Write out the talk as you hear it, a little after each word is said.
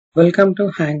Welcome to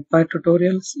Hangfire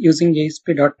tutorials using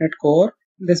ASP.NET Core.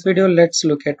 In this video, let's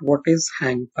look at what is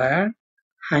Hangfire.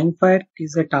 Hangfire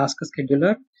is a task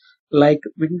scheduler like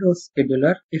Windows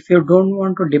scheduler. If you don't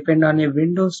want to depend on a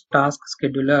Windows task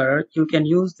scheduler, you can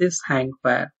use this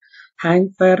Hangfire.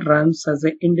 Hangfire runs as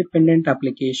an independent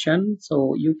application,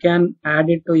 so you can add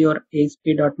it to your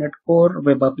ASP.NET Core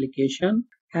web application.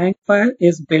 Hangfire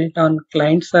is built on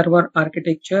client-server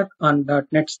architecture on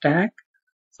 .NET Stack.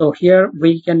 So here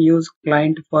we can use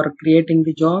client for creating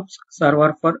the jobs,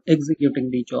 server for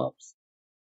executing the jobs.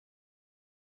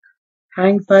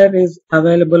 Hangfire is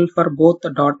available for both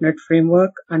the .NET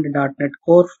Framework and .NET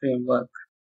Core Framework.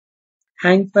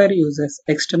 Hangfire uses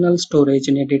external storage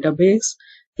in a database.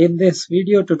 In this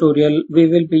video tutorial, we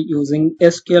will be using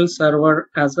SQL Server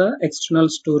as an external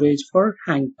storage for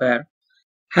Hangfire.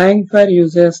 Hangfire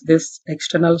uses this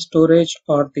external storage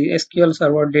or the SQL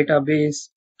Server database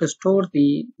to store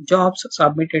the jobs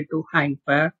submitted to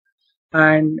Hangfire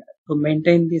and to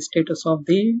maintain the status of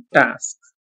the tasks.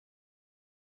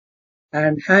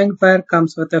 And Hangfire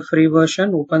comes with a free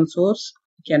version, open source.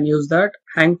 You can use that.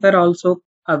 Hangfire also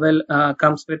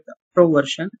comes with a pro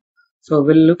version. So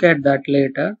we'll look at that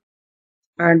later.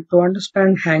 And to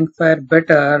understand Hangfire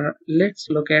better, let's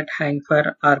look at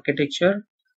Hangfire architecture.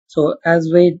 So as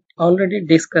we already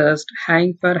discussed,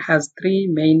 Hangfire has three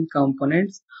main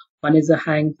components. One is a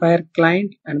Hangfire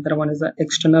client, another one is an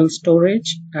external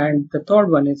storage, and the third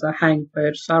one is a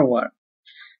Hangfire server.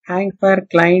 Hangfire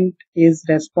client is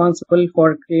responsible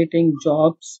for creating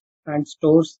jobs and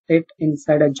stores it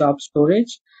inside a job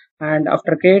storage. And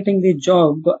after creating the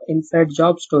job inside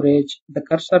job storage, the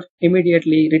cursor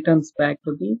immediately returns back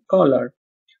to the caller.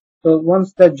 So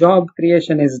once the job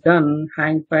creation is done,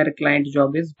 Hangfire client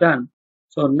job is done.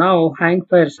 So now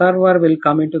Hangfire server will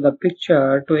come into the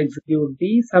picture to execute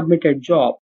the submitted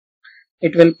job.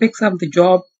 It will pick up the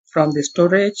job from the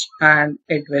storage and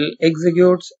it will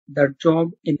execute the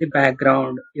job in the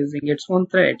background using its own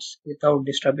threads without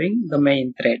disturbing the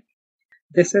main thread.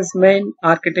 This is main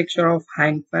architecture of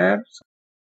Hangfire.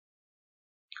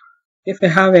 If you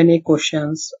have any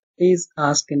questions, please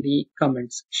ask in the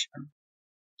comment section.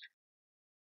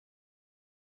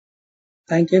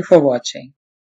 Thank you for watching.